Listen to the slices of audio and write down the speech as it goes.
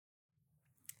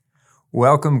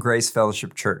Welcome, Grace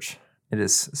Fellowship Church. It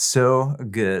is so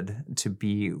good to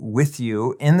be with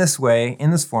you in this way,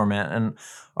 in this format. And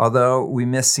although we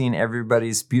miss seeing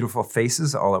everybody's beautiful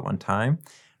faces all at one time,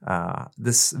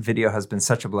 this video has been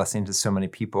such a blessing to so many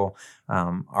people.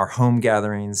 Our home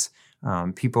gatherings,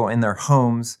 people in their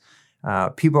homes,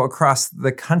 people across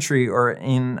the country or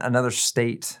in another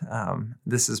state.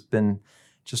 This has been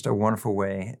just a wonderful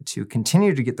way to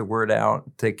continue to get the word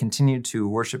out, to continue to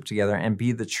worship together and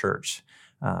be the church.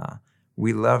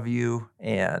 We love you.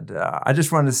 And I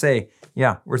just wanted to say,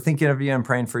 we're thinking of you and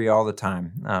praying for you all the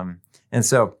time. And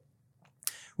so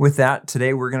with that,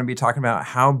 today we're going to be talking about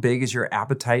how big is your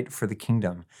appetite for the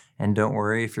kingdom. And don't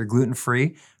worry if you're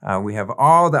gluten-free. We have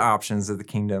all the options of the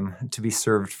kingdom to be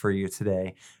served for you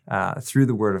today through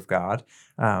the Word of God.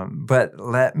 But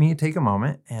let me take a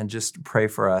moment and just pray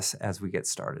for us as we get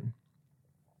started.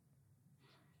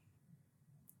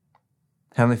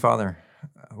 Heavenly Father,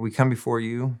 we come before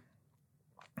you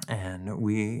and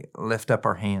we lift up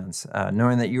our hands,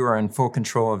 knowing that you are in full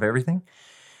control of everything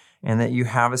and that you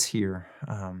have us here.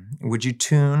 Would you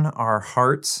tune our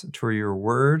hearts to your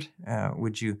word?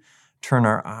 Would you turn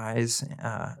our eyes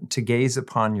to gaze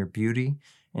upon your beauty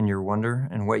and your wonder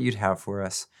and what you'd have for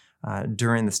us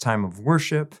during this time of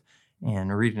worship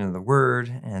and reading of the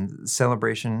word and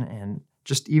celebration and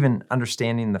just even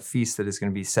understanding the feast that is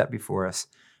going to be set before us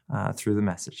through the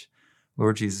message.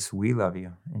 Lord Jesus, we love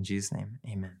you. In Jesus' name,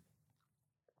 amen.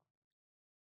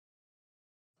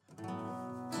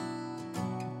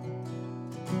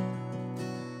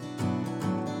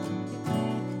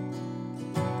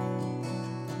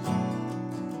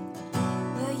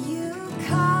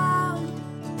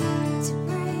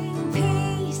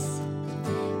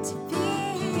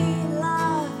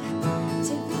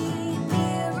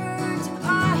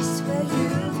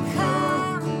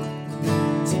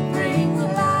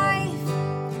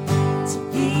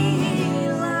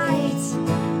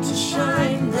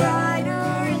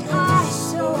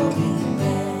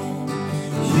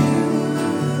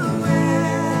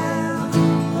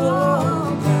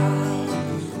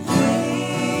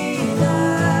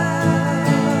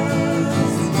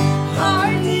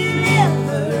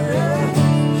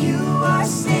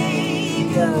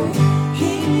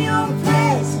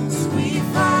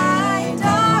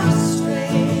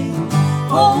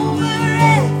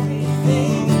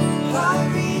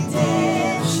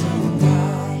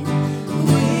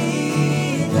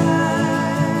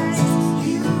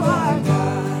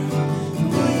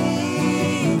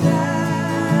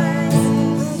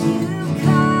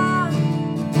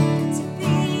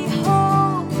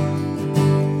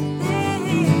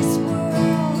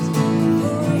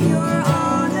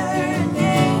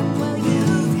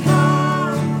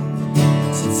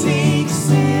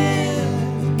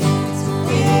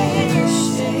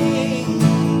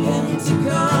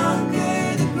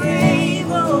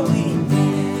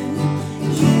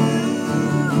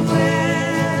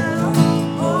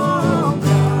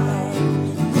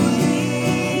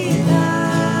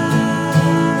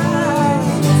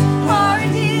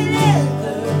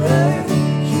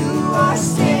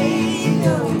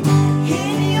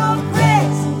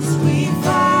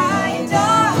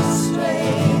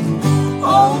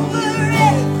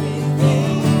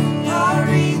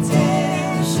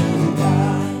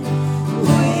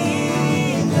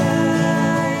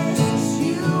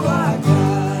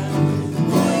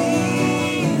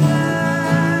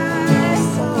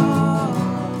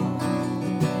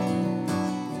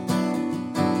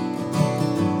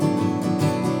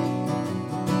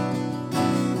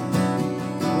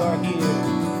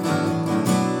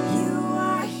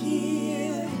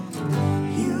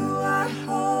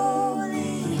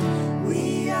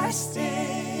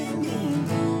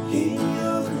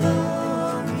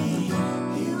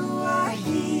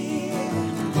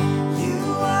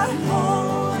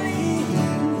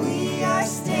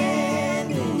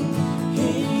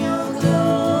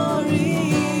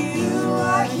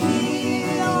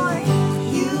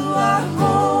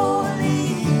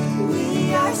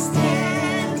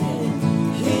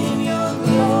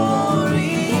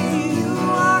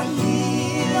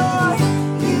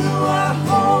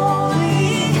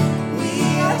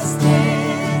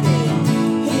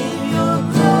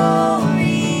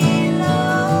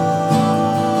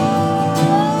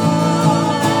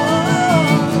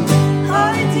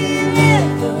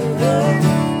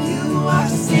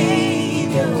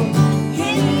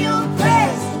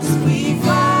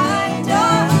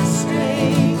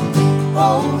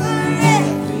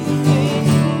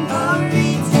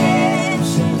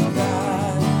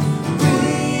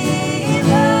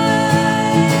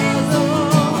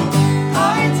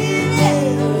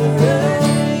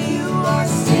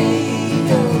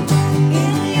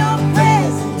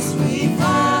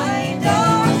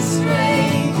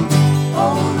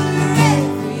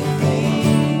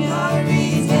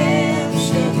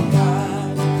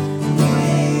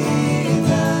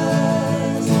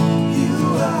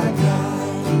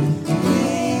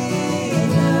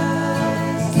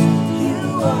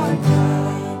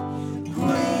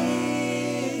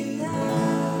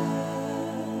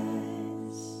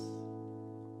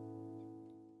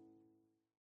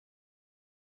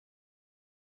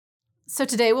 So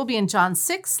today we'll be in John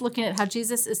 6, looking at how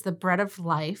Jesus is the bread of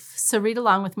life. So read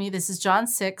along with me. This is John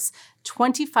 6,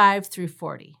 25 through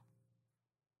 40.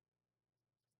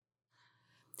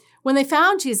 When they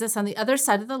found Jesus on the other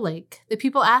side of the lake, the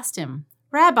people asked him,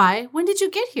 "Rabbi, when did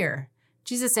you get here?"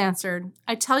 Jesus answered,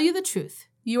 "I tell you the truth.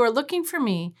 You are looking for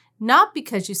me, not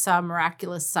because you saw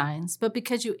miraculous signs, but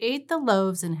because you ate the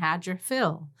loaves and had your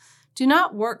fill. Do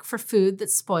not work for food that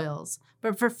spoils,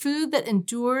 but for food that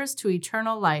endures to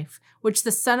eternal life, which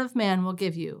the Son of Man will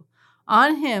give you.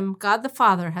 On him, God the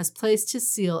Father has placed his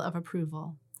seal of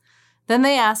approval." Then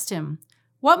they asked him,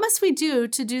 "What must we do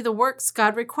to do the works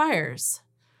God requires?"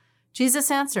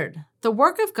 Jesus answered, "The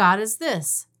work of God is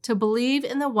this, to believe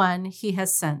in the one he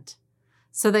has sent."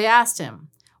 So they asked him,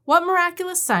 "What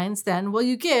miraculous signs then will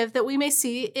you give that we may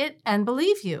see it and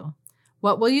believe you?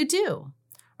 What will you do?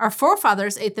 Our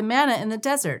forefathers ate the manna in the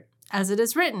desert. As it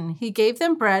is written, he gave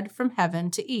them bread from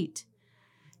heaven to eat."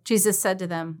 Jesus said to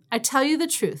them, "I tell you the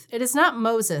truth. It is not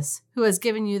Moses who has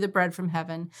given you the bread from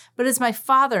heaven, but it is my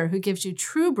Father who gives you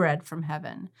true bread from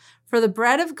heaven. For the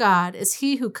bread of God is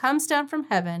he who comes down from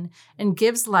heaven and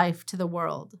gives life to the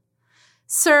world."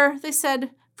 "Sir," they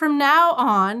said, "from now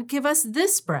on give us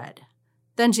this bread."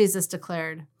 Then Jesus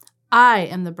declared, "I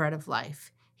am the bread of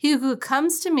life. He who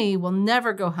comes to me will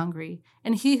never go hungry,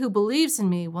 and he who believes in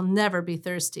me will never be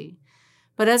thirsty.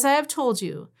 But as I have told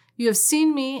you, you have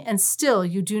seen me, and still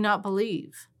you do not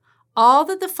believe. All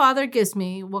that the Father gives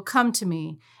me will come to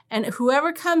me, and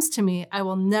whoever comes to me I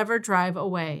will never drive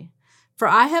away. For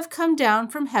I have come down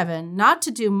from heaven not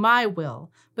to do my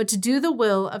will, but to do the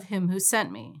will of him who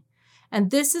sent me.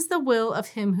 And this is the will of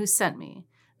him who sent me,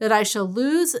 that I shall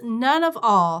lose none of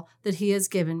all that he has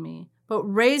given me, but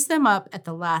raise them up at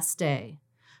the last day.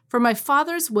 For my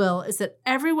Father's will is that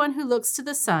everyone who looks to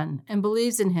the Son and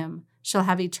believes in him shall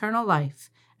have eternal life,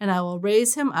 and I will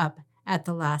raise him up at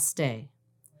the last day."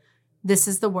 This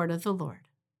is the word of the Lord.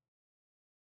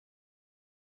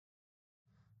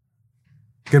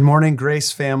 Good morning,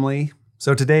 Grace family.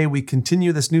 So today we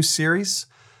continue this new series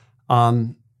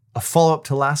on a follow-up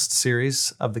to last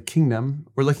series of the kingdom.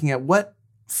 We're looking at what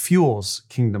fuels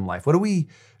kingdom life. What do we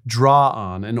draw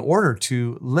on in order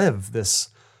to live this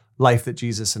life that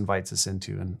Jesus invites us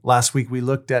into? And last week we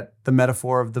looked at the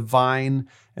metaphor of the vine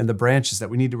and the branches, that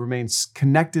we need to remain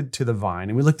connected to the vine.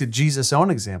 And we looked at Jesus' own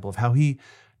example of how he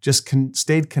just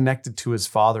stayed connected to his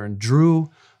Father and drew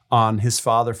on his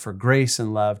Father for grace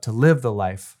and love to live the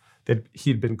life that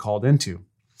he'd been called into.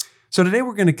 So today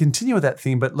we're going to continue with that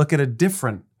theme, but look at a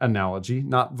different analogy,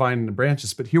 not vine and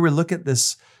branches, but here we look at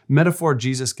this metaphor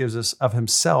Jesus gives us of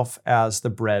himself as the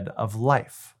bread of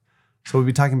life. So we'll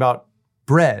be talking about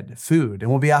bread, food, and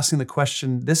we'll be asking the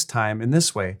question this time in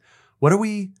this way: what are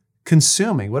we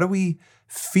consuming? What are we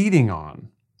feeding on?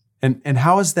 And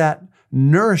how is that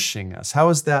nourishing us? How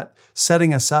is that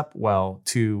setting us up well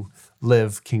to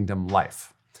live kingdom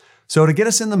life? So to get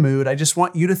us in the mood, I just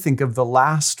want you to think of the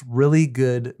last really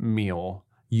good meal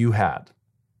you had.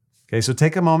 Okay, so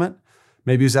take a moment.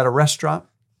 Maybe it was at a restaurant.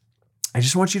 I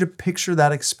just want you to picture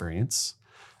that experience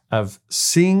of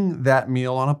seeing that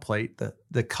meal on a plate,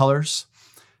 the colors,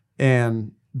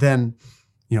 and then,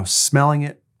 smelling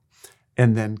it,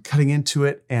 and then cutting into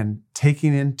it and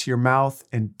taking it into your mouth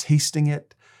and tasting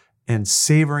it and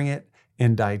savoring it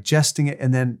and digesting it,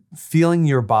 and then feeling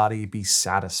your body be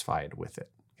satisfied with it.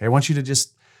 Okay, I want you to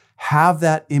just have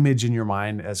that image in your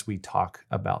mind as we talk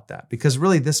about that, because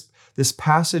really this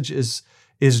passage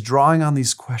is drawing on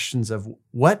these questions of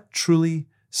what truly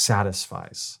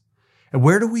satisfies, and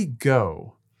where do we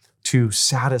go to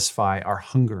satisfy our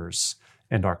hungers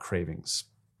and our cravings.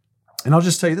 And I'll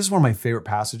just tell you, this is one of my favorite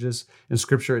passages in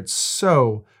Scripture. It's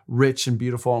so rich and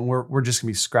beautiful, and we're just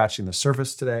going to be scratching the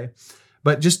surface today.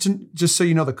 But just so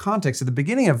you know the context, at the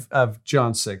beginning of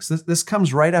John 6, this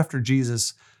comes right after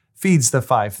Jesus feeds the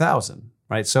 5,000,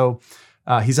 right? So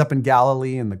he's up in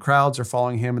Galilee, and the crowds are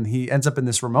following him, and he ends up in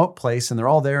this remote place, and they're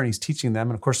all there, and he's teaching them.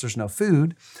 And of course, there's no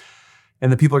food,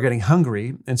 and the people are getting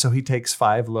hungry. And so he takes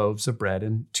 5 loaves of bread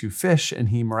and 2 fish, and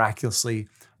he miraculously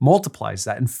multiplies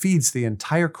that and feeds the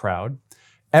entire crowd.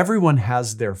 Everyone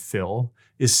has their fill,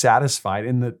 is satisfied,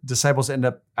 and the disciples end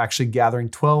up actually gathering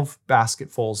 12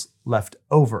 basketfuls left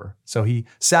over. So he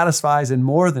satisfies and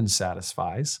more than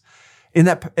satisfies. In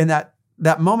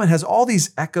that moment has all these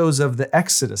echoes of the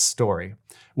Exodus story,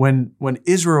 when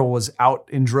Israel was out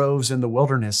in droves in the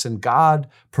wilderness and God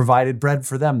provided bread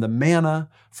for them, the manna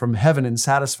from heaven, and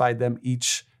satisfied them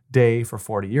each day for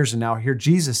 40 years. And now here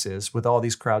Jesus is with all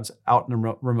these crowds out in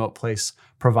a remote place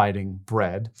providing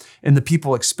bread. And the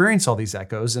people experience all these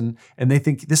echoes, and they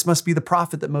think this must be the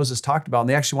prophet that Moses talked about, and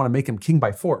they actually want to make him king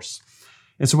by force.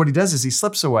 And so what he does is he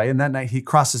slips away, and that night he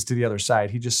crosses to the other side.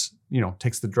 He just,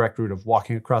 takes the direct route of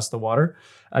walking across the water.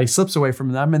 He slips away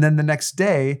from them. And then the next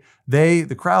day,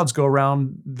 the crowds go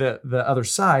around the other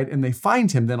side, and they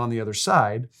find him then on the other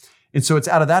side. And so it's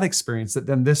out of that experience that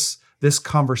then this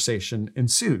conversation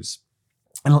ensues.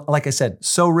 And like I said,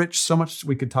 so rich, so much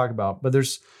we could talk about. But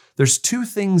there's two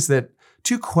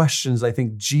questions I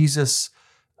think Jesus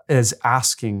is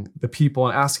asking the people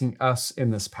and asking us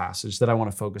in this passage that I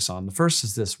want to focus on. The first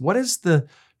is this: what is the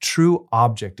true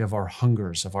object of our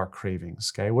hungers, of our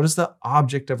cravings? Okay, what is the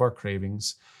object of our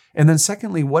cravings? And then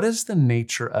secondly, what is the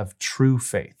nature of true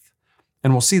faith?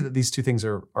 And we'll see that these two things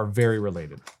are very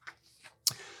related.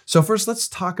 So first, let's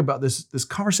talk about this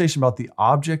conversation about the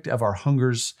object of our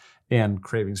hungers and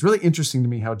cravings. Really interesting to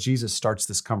me how Jesus starts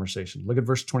this conversation. Look at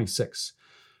verse 26.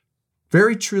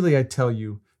 Very truly, I tell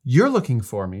you, you're looking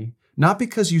for me, not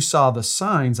because you saw the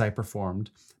signs I performed,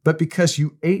 but because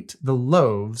you ate the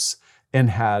loaves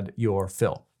and had your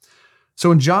fill.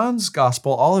 So in John's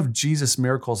gospel, all of Jesus'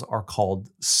 miracles are called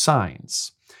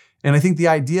signs. And I think the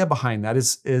idea behind that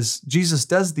is Jesus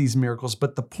does these miracles,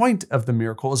 but the point of the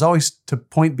miracle is always to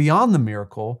point beyond the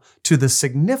miracle to the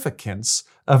significance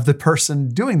of the person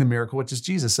doing the miracle, which is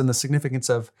Jesus, and the significance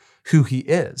of who he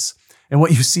is. And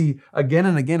what you see again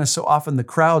and again is so often the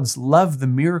crowds love the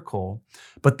miracle,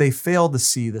 but they fail to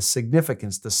see the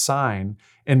significance, the sign,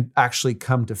 and actually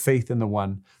come to faith in the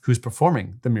one who's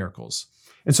performing the miracles.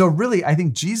 And so really, I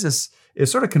think Jesus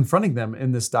is sort of confronting them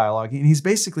in this dialogue. And he's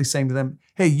basically saying to them,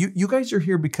 hey, you guys are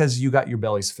here because you got your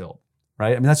bellies filled,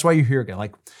 right? I mean, that's why you're here again.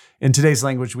 Like in today's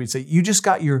language, we'd say, you just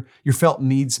got your felt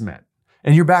needs met,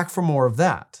 and you're back for more of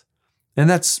that. And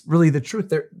that's really the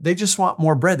truth. They just want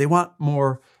more bread. They want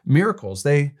more miracles.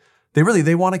 They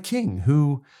want a king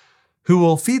who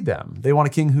will feed them. They want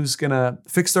a king who's going to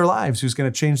fix their lives, who's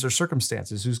going to change their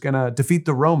circumstances, who's going to defeat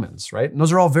the Romans, right? And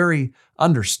those are all very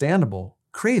understandable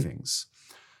cravings.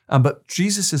 But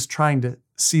Jesus is trying to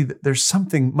see that there's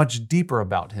something much deeper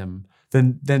about him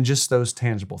than just those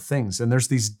tangible things. And there's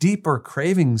these deeper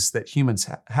cravings that humans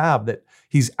have that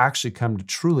he's actually come to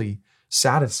truly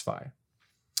satisfy.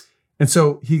 And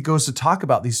so he goes to talk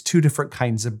about these two different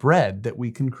kinds of bread that we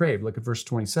can crave. Look at verse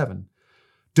 27.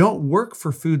 Don't work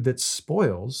for food that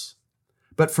spoils,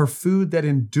 but for food that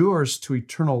endures to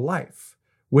eternal life,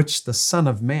 which the Son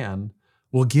of Man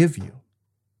will give you.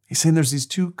 He's saying there's these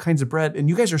two kinds of bread, and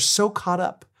you guys are so caught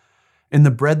up in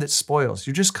the bread that spoils.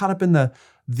 You're just caught up in the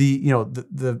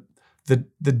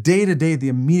day-to-day, the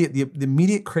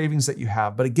immediate cravings that you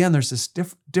have. But again, there's this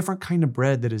different kind of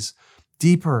bread that is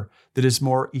deeper, that is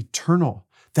more eternal.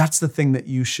 That's the thing that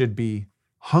you should be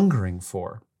hungering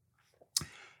for.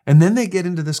 And then they get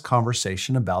into this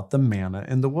conversation about the manna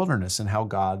in the wilderness and how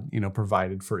God,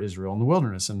 provided for Israel in the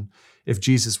wilderness, and if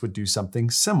Jesus would do something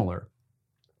similar.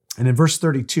 And in verse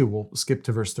 32, we'll skip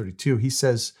to verse 32, he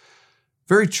says,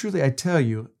 very truly, I tell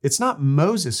you, it's not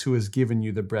Moses who has given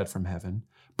you the bread from heaven,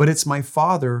 but it's my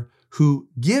Father who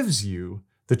gives you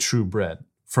the true bread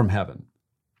from heaven.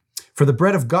 For the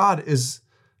bread of God is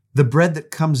the bread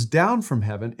that comes down from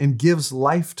heaven and gives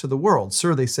life to the world.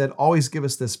 Sir, they said, always give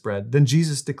us this bread. Then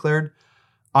Jesus declared,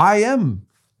 I am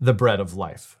the bread of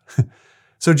life.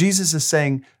 So Jesus is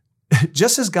saying,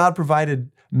 just as God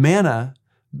provided manna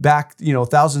back,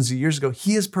 thousands of years ago,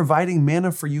 he is providing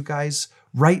manna for you guys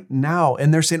right now.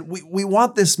 And they're saying, we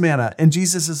want this manna. And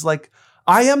Jesus is like,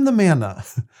 I am the manna.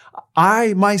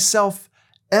 I myself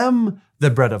am the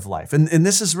bread of life. And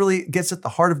this is really gets at the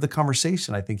heart of the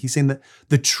conversation, I think. He's saying that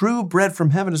the true bread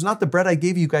from heaven is not the bread I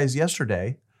gave you guys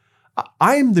yesterday.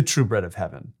 I'm the true bread of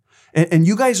heaven. And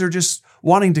you guys are just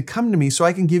wanting to come to me so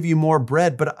I can give you more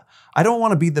bread, but I don't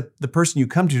want to be the person you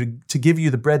come to give you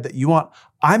the bread that you want.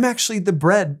 I'm actually the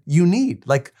bread you need.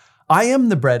 Like, I am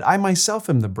the bread. I myself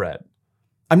am the bread.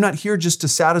 I'm not here just to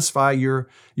satisfy your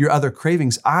other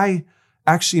cravings. I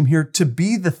actually am here to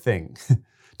be the thing,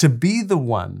 to be the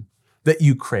one that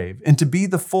you crave, and to be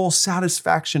the full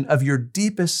satisfaction of your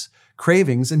deepest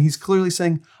cravings. And he's clearly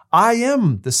saying, I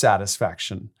am the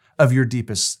satisfaction of your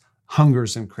deepest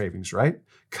hungers and cravings, right?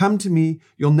 Come to me,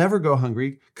 you'll never go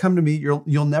hungry. Come to me,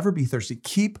 you'll never be thirsty.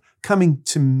 Keep coming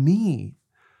to me,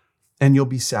 and you'll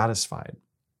be satisfied.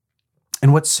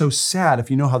 And what's so sad,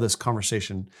 if you know how this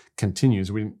conversation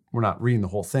continues, we're not reading the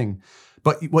whole thing,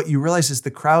 but what you realize is the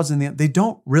crowds they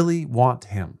don't really want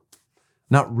him.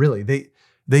 Not really.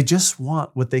 They just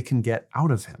want what they can get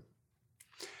out of him.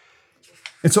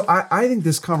 And so I think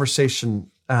this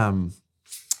conversation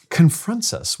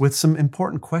confronts us with some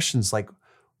important questions like,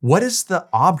 what is the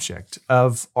object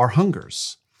of our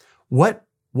hungers? What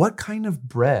kind of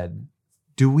bread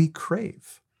do we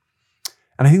crave?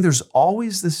 And I think there's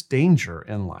always this danger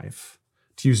in life,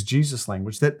 to use Jesus'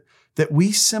 language, that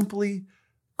we simply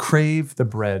crave the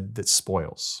bread that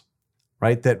spoils,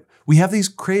 right? That we have these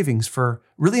cravings for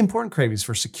really important cravings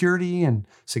for security and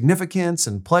significance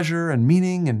and pleasure and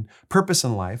meaning and purpose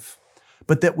in life,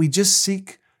 but that we just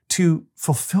seek to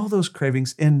fulfill those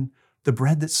cravings in the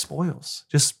bread that spoils,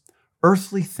 just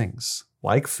earthly things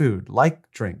like food, like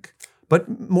drink,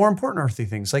 but more important earthly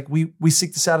things, like we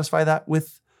seek to satisfy that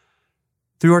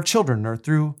through our children or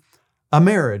through a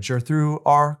marriage or through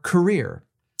our career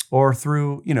or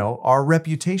through, our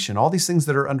reputation, all these things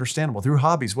that are understandable, through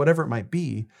hobbies, whatever it might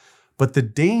be. But the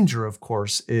danger, of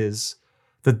course, is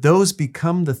that those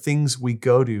become the things we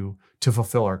go to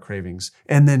fulfill our cravings.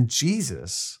 And then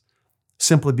Jesus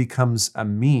simply becomes a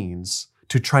means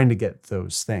to trying to get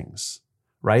those things,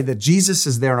 right? That Jesus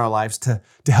is there in our lives to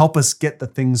help us get the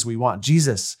things we want.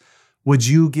 Jesus, would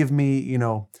you give me,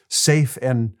 safe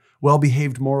and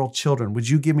well-behaved moral children? Would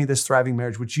you give me this thriving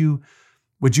marriage? Would you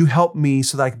help me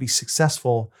so that I could be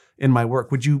successful in my work?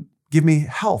 Would you give me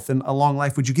health and a long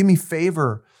life? Would you give me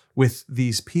favor with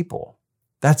these people?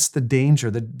 That's the danger.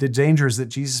 The danger is that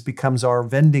Jesus becomes our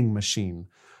vending machine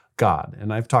God.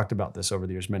 And I've talked about this over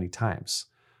the years many times,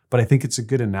 but I think it's a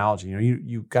good analogy.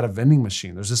 You got a vending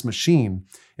machine. There's this machine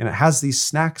and it has these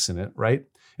snacks in it, right?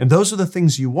 And those are the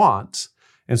things you want.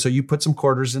 And so you put some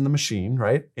quarters in the machine,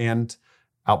 right? And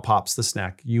out pops the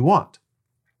snack you want.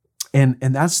 And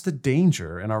that's the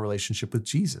danger in our relationship with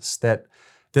Jesus, that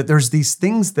there's these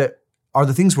things that are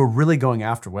the things we're really going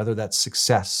after, whether that's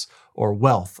success or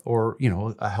wealth or,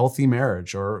 a healthy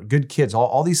marriage or good kids,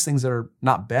 all these things that are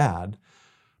not bad.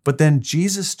 But then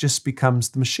Jesus just becomes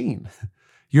the machine.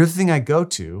 You're the thing I go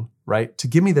to, right? To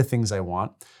give me the things I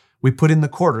want. We put in the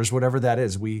quarters, whatever that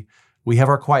is. We have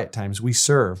our quiet times. We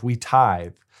serve, we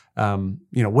tithe,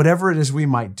 whatever it is we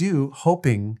might do,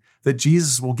 hoping that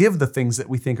Jesus will give the things that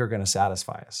we think are going to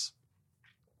satisfy us.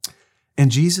 And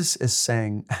Jesus is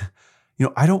saying,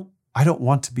 I don't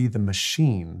want to be the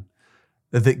machine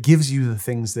that gives you the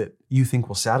things that you think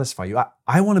will satisfy you.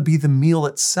 I want to be the meal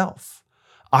itself.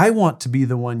 I want to be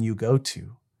the one you go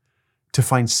to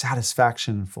find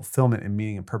satisfaction and fulfillment and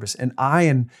meaning and purpose. And I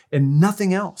and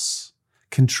nothing else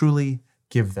can truly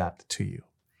give that to you.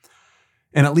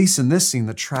 And at least in this scene,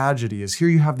 the tragedy is here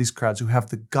you have these crowds who have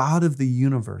the God of the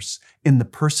universe in the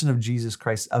person of Jesus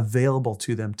Christ available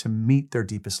to them to meet their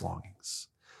deepest longings.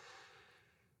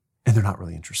 And they're not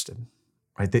really interested,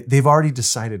 right? They've already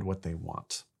decided what they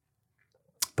want.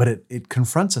 But it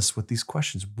confronts us with these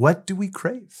questions. What do we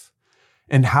crave?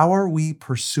 And how are we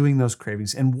pursuing those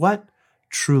cravings? And what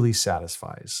truly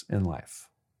satisfies in life?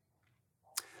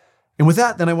 And with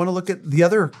that, then I want to look at the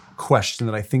other question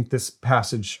that I think this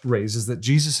passage raises, that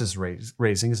Jesus is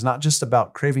raising, is not just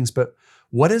about cravings, but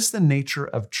what is the nature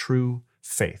of true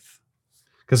faith?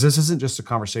 Because this isn't just a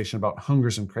conversation about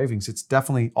hungers and cravings. It's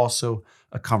definitely also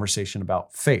a conversation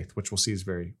about faith, which we'll see is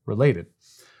very related.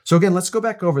 So again, let's go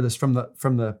back over this from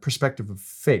the perspective of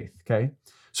faith, okay?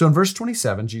 So in verse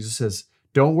 27, Jesus says,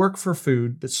 don't work for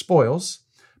food that spoils,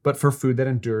 but for food that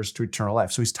endures to eternal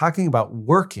life. So he's talking about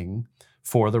working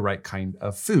for the right kind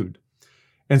of food.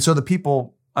 And so the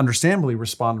people understandably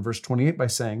respond in verse 28 by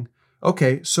saying,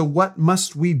 okay, so what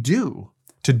must we do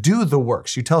to do the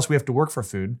works? You tell us we have to work for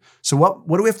food. So what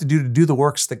do we have to do the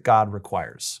works that God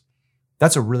requires?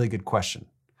 That's a really good question.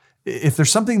 If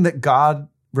there's something that God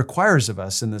requires of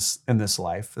us in this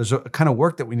life, there's a kind of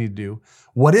work that we need to do.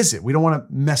 What is it? We don't want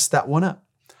to mess that one up.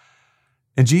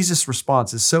 And Jesus'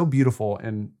 response is so beautiful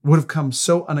and would have come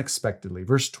so unexpectedly.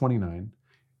 Verse 29,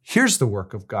 here's the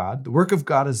work of God. The work of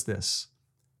God is this,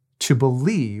 to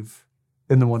believe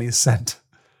in the one he has sent.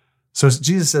 So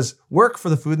Jesus says, work for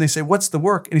the food. And they say, what's the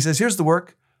work? And he says, here's the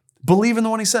work. Believe in the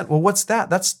one he sent. Well, what's that?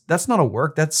 That's not a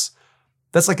work. That's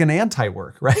like an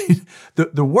anti-work, right?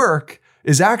 The work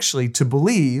is actually to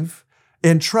believe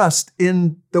and trust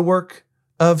in the work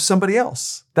of somebody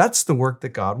else. That's the work that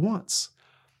God wants.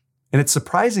 And it's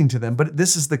surprising to them, but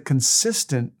this is the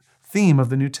consistent theme of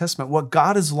the New Testament. What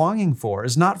God is longing for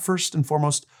is not first and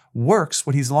foremost works.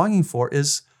 What he's longing for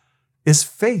is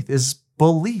faith, is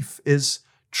belief, is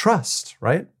trust,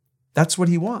 right? That's what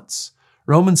he wants.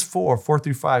 Romans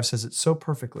 4:4-5 says it so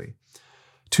perfectly.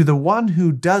 To the one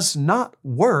who does not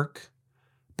work,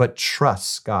 but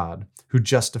trusts God, who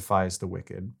justifies the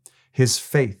wicked, his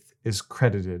faith is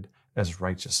credited as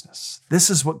righteousness. This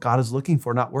is what God is looking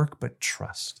for, not work, but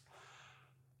trust.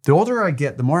 The older I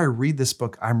get, the more I read this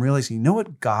book, I'm realizing, you know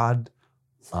what God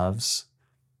loves?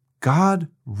 God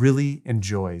really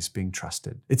enjoys being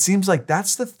trusted. It seems like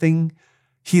that's the thing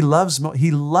he loves most.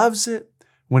 He loves it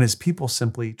when his people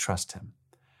simply trust him.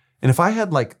 And if I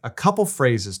had like a couple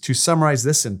phrases to summarize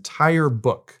this entire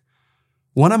book,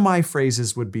 one of my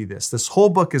phrases would be this. This whole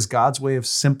book is God's way of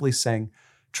simply saying,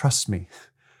 trust me.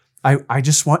 I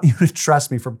just want you to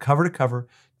trust me from cover to cover.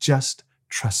 Just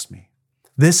trust me.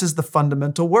 This is the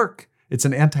fundamental work. It's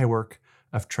an anti-work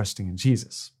of trusting in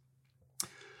Jesus.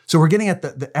 So we're getting at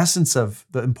the essence of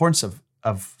the importance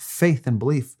of faith and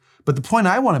belief. But the point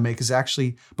I want to make is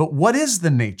actually, but what is the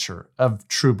nature of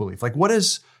true belief? Like, what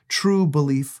does true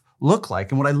belief look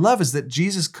like? And what I love is that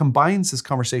Jesus combines this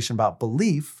conversation about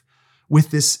belief with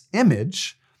this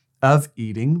image of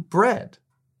eating bread,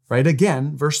 right?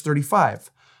 Again, verse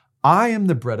 35, I am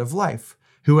the bread of life.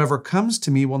 Whoever comes to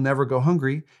me will never go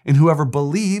hungry, and whoever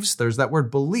believes, there's that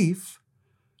word belief,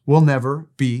 will never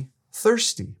be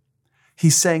thirsty.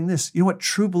 He's saying this, you know what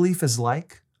true belief is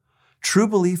like? True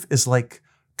belief is like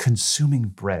consuming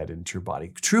bread into your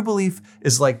body. True belief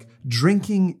is like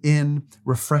drinking in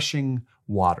refreshing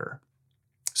water.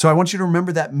 So I want you to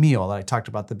remember that meal that I talked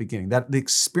about at the beginning, that the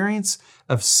experience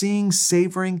of seeing,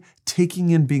 savoring, taking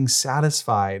in, being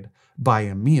satisfied by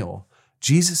a meal.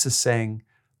 Jesus is saying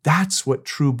that's what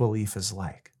true belief is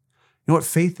like. You know what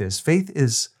faith is? Faith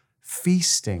is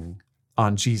feasting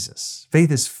on Jesus.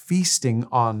 Faith is feasting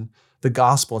on the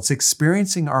gospel. It's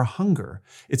experiencing our hunger.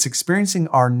 It's experiencing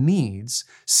our needs,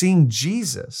 seeing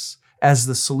Jesus as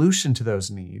the solution to those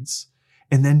needs,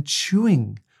 and then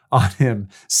chewing on him,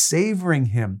 savoring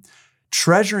him,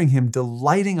 treasuring him,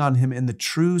 delighting on him in the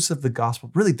truths of the gospel.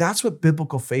 Really, that's what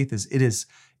biblical faith is. It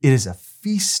is a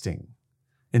feasting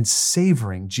and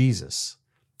savoring Jesus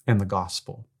and the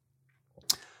gospel,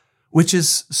 which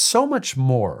is so much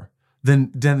more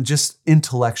than just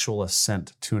intellectual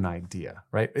assent to an idea,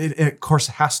 right? It of course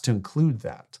has to include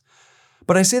that.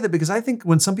 But I say that because I think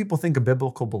when some people think of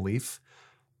biblical belief,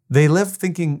 they live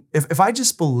thinking, if I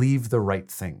just believe the right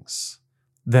things,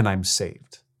 then I'm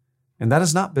saved. And that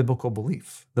is not biblical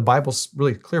belief. The Bible's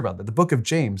really clear about that. The book of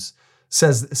James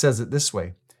says it this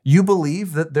way. You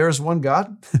believe that there is one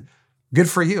God? Good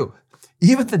for you.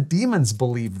 Even the demons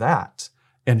believe that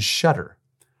and shudder,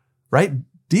 right?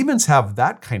 Demons have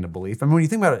that kind of belief. I mean, when you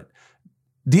think about it,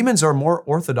 demons are more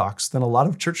orthodox than a lot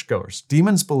of churchgoers.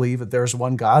 Demons believe that there's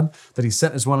one God, that he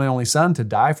sent his one and only son to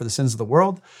die for the sins of the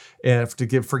world, and to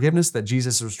give forgiveness, that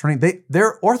Jesus is returning.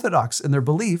 They're orthodox in their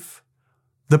belief.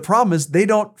 The problem is they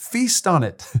don't feast on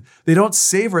it. They don't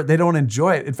savor it. They don't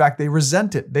enjoy it. In fact, they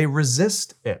resent it. They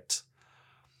resist it.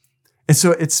 And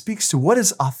so it speaks to what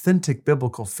is authentic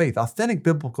biblical faith. Authentic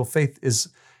biblical faith is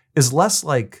less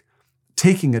like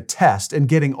taking a test and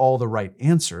getting all the right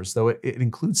answers, though it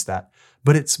includes that.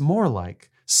 But it's more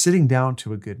like sitting down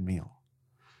to a good meal,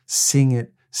 seeing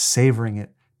it, savoring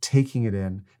it, taking it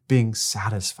in, being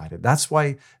satisfied. That's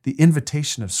why the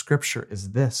invitation of Scripture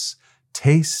is this: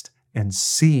 taste and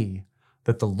see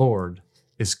that the Lord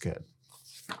is good.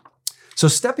 So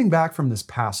stepping back from this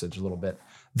passage a little bit,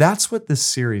 that's what this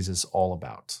series is all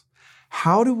about.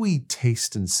 How do we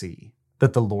taste and see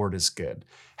that the Lord is good?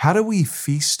 How do we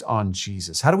feast on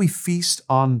Jesus? How do we feast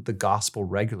on the gospel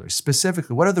regularly?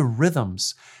 Specifically, what are the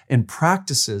rhythms and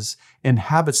practices and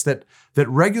habits that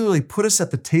regularly put us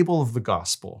at the table of the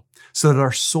gospel so that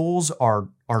our souls are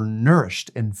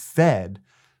nourished and fed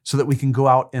so that we can go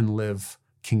out and live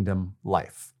kingdom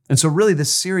life? And so really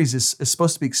this series is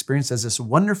supposed to be experienced as this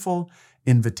wonderful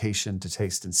invitation to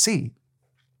taste and see.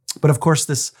 But of course,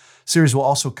 this series will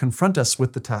also confront us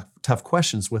with the tough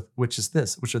questions,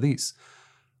 which are these.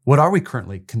 What are we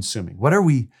currently consuming? What are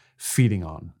we feeding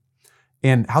on?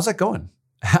 And how's that going?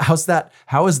 How is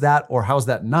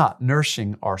that not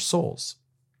nourishing our souls?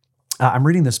 I'm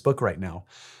reading this book right now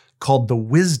called The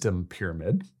Wisdom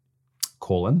Pyramid,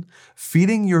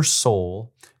 Feeding Your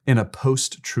Soul in a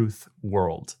Post-Truth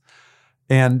World.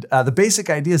 And the basic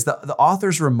idea is the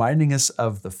author's reminding us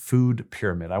of the food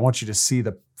pyramid. I want you to see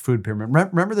the food pyramid.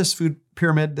 Remember this food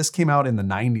pyramid? This came out in the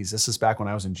 90s. This is back when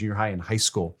I was in junior high and high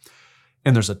school.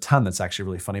 And there's a ton that's actually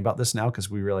really funny about this now, because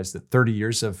we realized that 30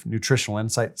 years of nutritional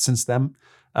insight since then,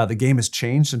 the game has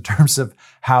changed in terms of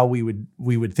how we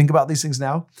would think about these things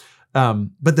now.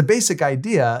 But the basic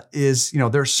idea is,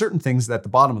 there are certain things at the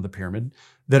bottom of the pyramid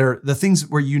that are the things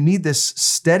where you need this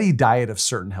steady diet of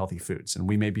certain healthy foods. And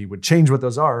we maybe would change what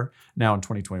those are now in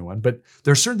 2021, but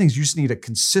there are certain things you just need a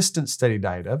consistent, steady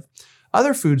diet of.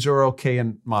 Other foods are okay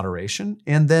in moderation.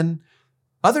 And then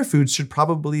other foods should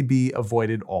probably be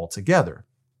avoided altogether.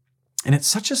 And it's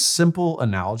such a simple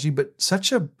analogy, but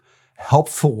such a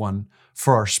helpful one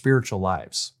for our spiritual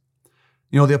lives.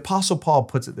 The Apostle Paul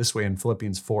puts it this way in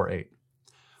Philippians 4:8.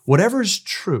 Whatever is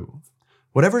true,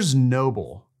 whatever is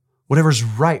noble, whatever's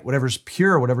right, whatever's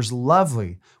pure, whatever's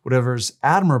lovely, whatever's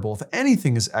admirable, if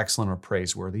anything is excellent or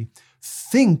praiseworthy,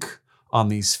 think on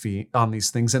these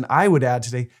things. And I would add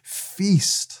today,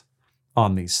 feast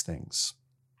on these things.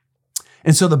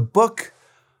 And so the book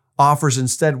offers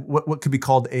instead what could be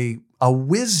called a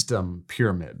wisdom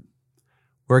pyramid,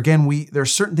 where again, there are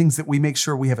certain things that we make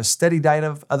sure we have a steady diet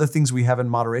of, other things we have in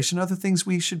moderation, other things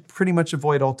we should pretty much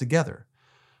avoid altogether.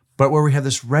 But where we have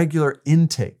this regular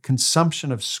intake,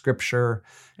 consumption of scripture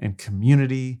and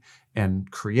community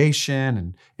and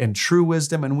creation and true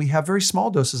wisdom, and we have very small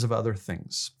doses of other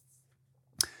things.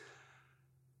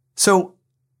 So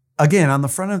again, on the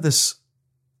front of this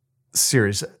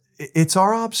series, it's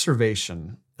our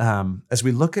observation as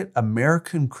we look at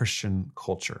American Christian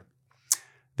culture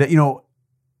that,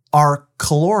 our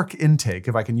caloric intake,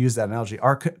 if I can use that analogy,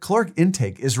 our caloric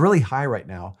intake is really high right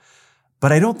now,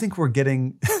 but I don't think we're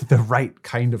getting the right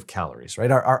kind of calories,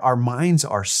 right? Our minds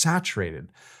are saturated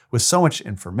with so much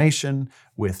information,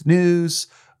 with news,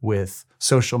 with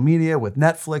social media, with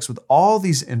Netflix, with all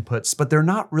these inputs, but they're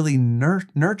not really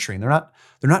nurturing. They're not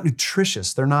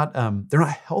nutritious. They're not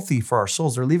healthy for our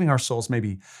souls. They're leaving our souls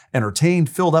maybe entertained,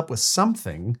 filled up with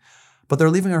something, but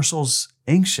they're leaving our souls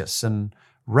anxious and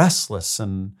restless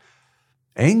and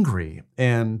angry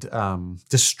and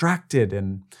distracted,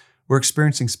 and we're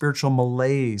experiencing spiritual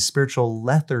malaise, spiritual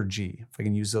lethargy, if I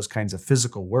can use those kinds of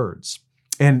physical words.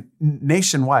 And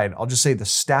nationwide, I'll just say the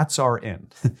stats are in.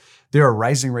 There are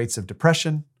rising rates of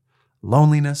depression,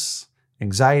 loneliness,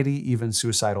 anxiety, even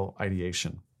suicidal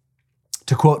ideation.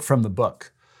 To quote from the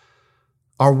book,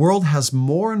 our world has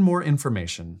more and more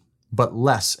information, but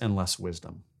less and less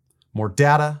wisdom. More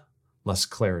data, less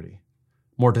clarity.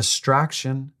 More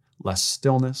distraction, less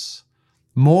stillness.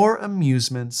 More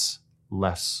amusements,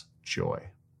 less joy.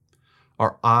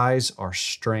 Our eyes are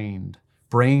strained,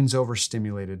 brains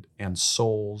overstimulated, and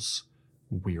souls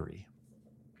weary.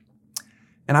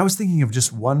 And I was thinking of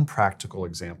just one practical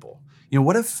example.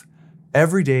 What if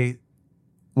every day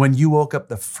when you woke up,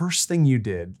 the first thing you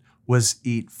did was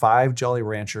eat 5 Jolly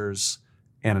Ranchers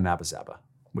and a Nabba Zabba,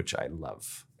 which I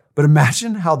love. But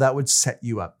imagine how that would set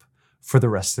you up for the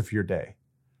rest of your day.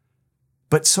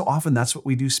 But so often that's what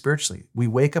we do spiritually. We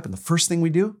wake up and the first thing we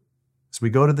do is we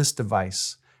go to this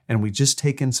device and we just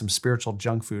take in some spiritual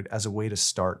junk food as a way to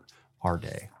start our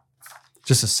day.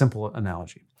 Just a simple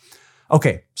analogy.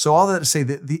 Okay, so all that to say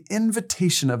that the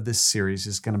invitation of this series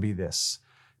is going to be this: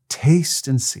 taste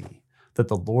and see that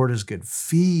the Lord is good.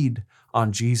 Feed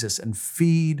on Jesus and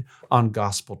feed on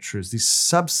gospel truths, these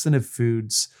substantive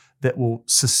foods that will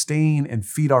sustain and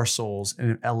feed our souls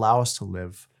and allow us to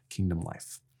live kingdom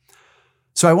life.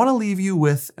 So I want to leave you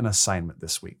with an assignment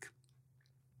this week.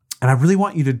 And I really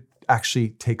want you to actually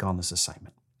take on this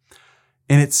assignment.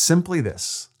 And it's simply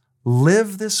this: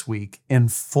 live this week in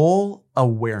full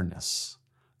awareness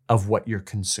of what you're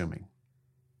consuming.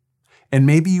 And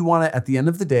maybe you want to, at the end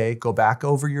of the day, go back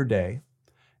over your day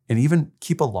and even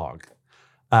keep a log.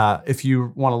 If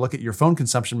you want to look at your phone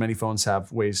consumption, many phones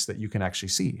have ways that you can actually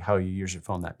see how you use your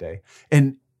phone that day.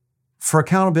 And for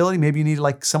accountability, maybe you need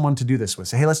someone to do this with.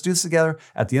 Say, hey, let's do this together.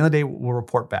 At the end of the day, we'll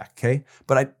report back, okay?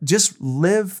 But I just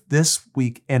live this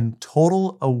week in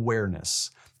total awareness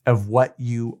of what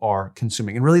you are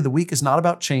consuming. And really, the week is not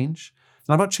about change. It's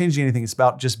not about changing anything. It's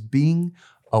about just being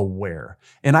aware.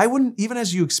 And I wouldn't, even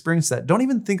as you experience that, don't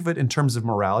even think of it in terms of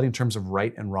morality, in terms of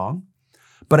right and wrong.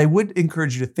 But I would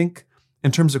encourage you to think in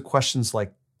terms of questions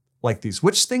like these.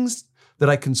 Which things that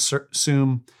I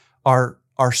consume are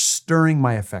stirring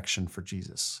my affection for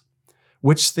Jesus?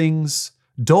 Which things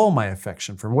dull my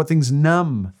affection for him? What things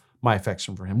numb my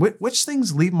affection for him? Which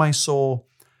things leave my soul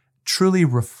truly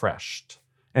refreshed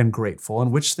and grateful?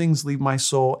 And which things leave my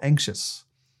soul anxious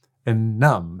and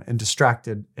numb and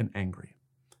distracted and angry?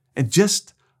 And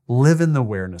just live in the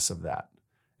awareness of that.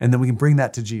 And then we can bring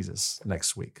that to Jesus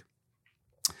next week.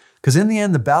 Because in the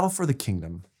end, the battle for the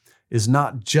kingdom is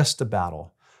not just a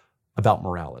battle about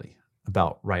morality,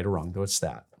 about right or wrong, though it's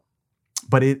that.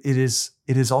 But it is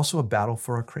also a battle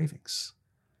for our cravings.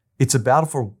 It's a battle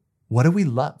for what do we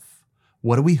love?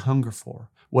 What do we hunger for?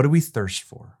 What do we thirst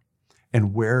for?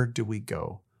 And where do we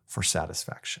go for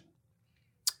satisfaction?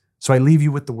 So I leave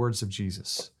you with the words of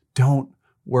Jesus. Don't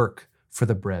work for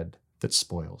the bread that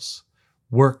spoils.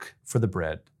 Work for the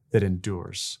bread that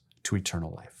endures to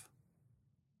eternal life.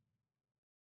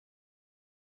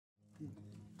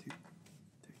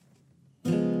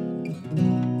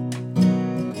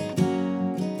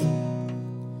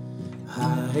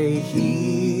 I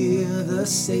hear the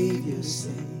Savior say,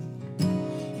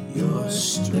 your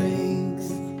strength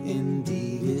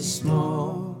indeed is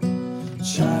small.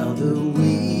 Child of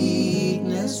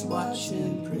weakness, watch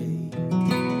and pray.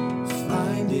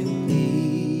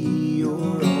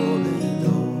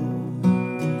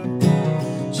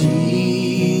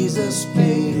 Jesus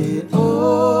paid it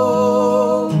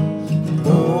all.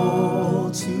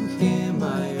 All to him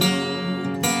I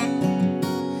owe.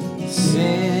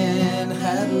 Sin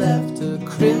had left a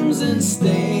crimson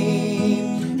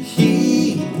stain.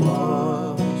 He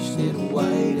washed it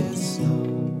white as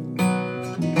snow.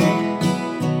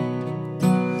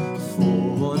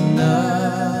 For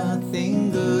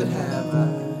nothing good have I,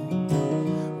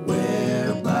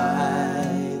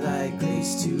 whereby thy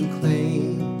grace to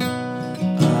claim.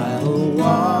 I'll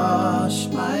wash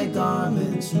my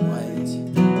garments white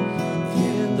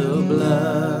in the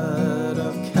blood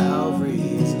of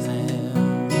Calvary's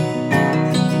Lamb.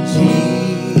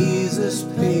 Jesus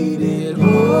paid it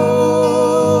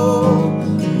all.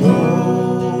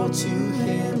 All to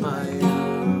him I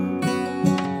owe.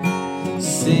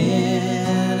 Sin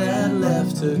had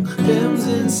left a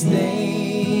crimson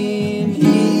stain.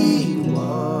 He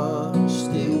washed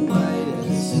it white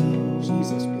as snow.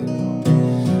 Jesus paid it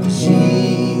all.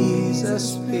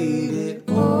 Jesus paid it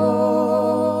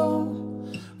all.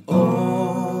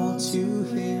 All to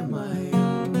him I owe.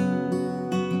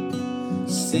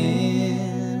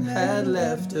 Sin had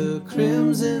left a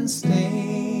crimson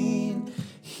stain.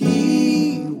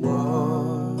 He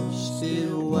washed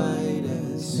it white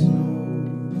as snow.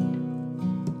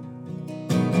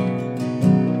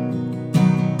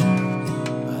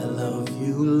 I love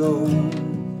you, Lord,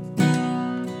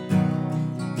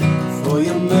 for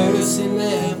your mercy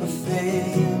never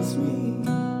fails me.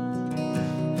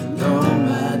 And all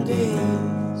my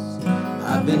days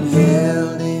I've been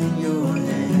held in your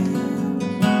hand.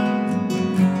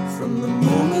 From the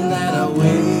moment that I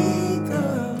wake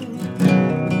up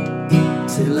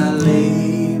till I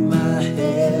lay my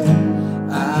head,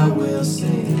 I will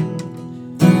sing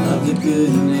of the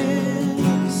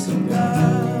goodness of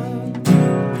God.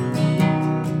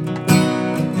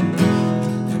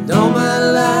 And all my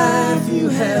life you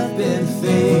have been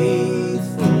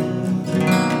faithful.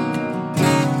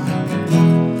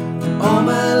 All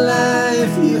my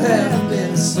life you have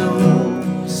been so,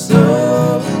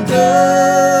 so good.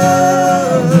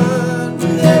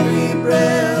 With every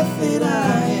breath that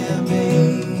I am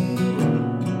able,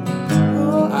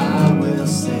 oh, I will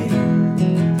sing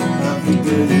of the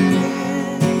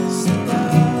goodness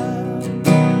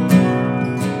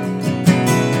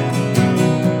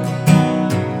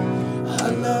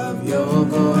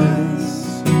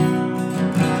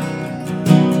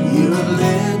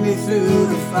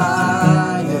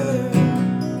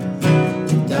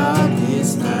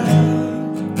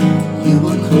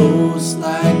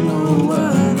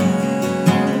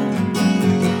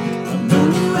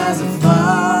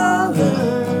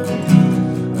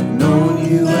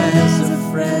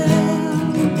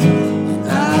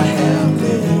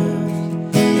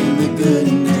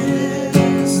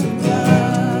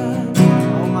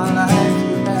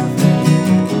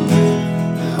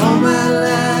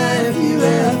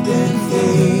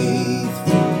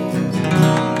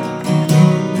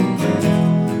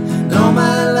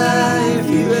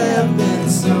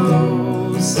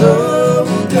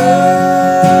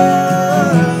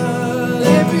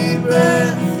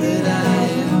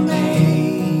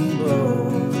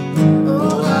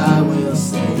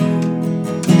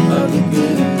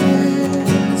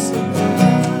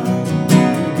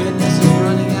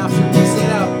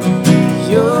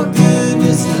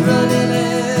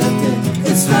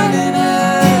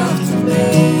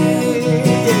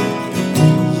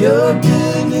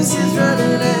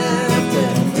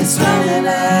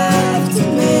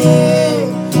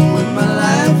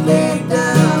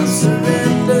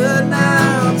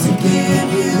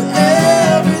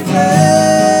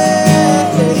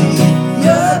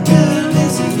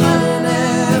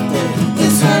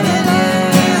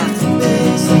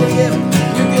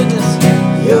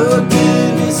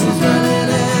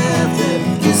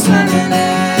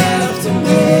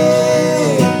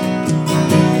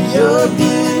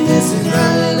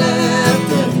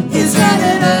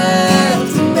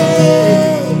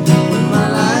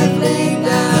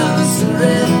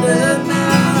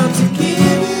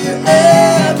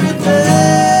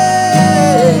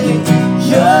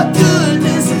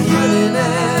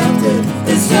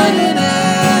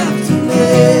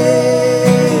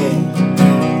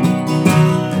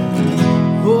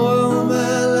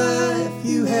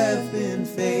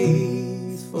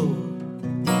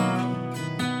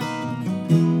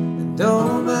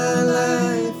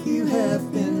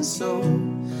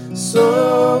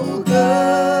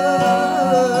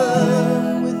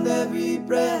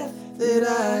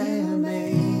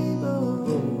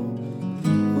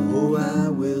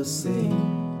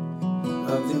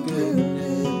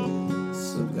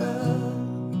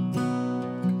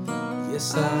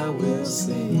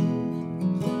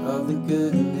sing of the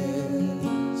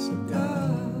goodness of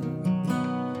God.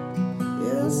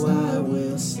 Yes, I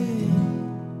will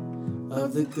sing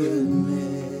of the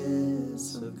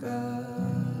goodness of God.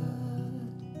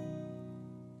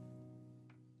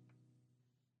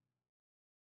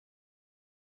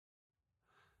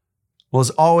 Well, as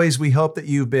always, we hope that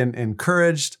you've been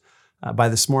encouraged by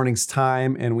this morning's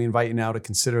time, and we invite you now to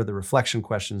consider the reflection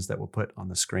questions that we'll put on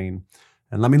the screen.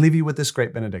 And let me leave you with this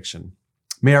great benediction.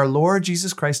 May our Lord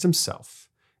Jesus Christ himself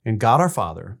and God our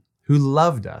Father, who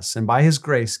loved us and by his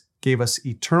grace gave us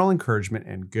eternal encouragement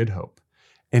and good hope,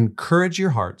 encourage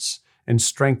your hearts and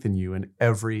strengthen you in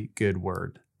every good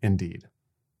word indeed.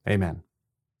 Amen.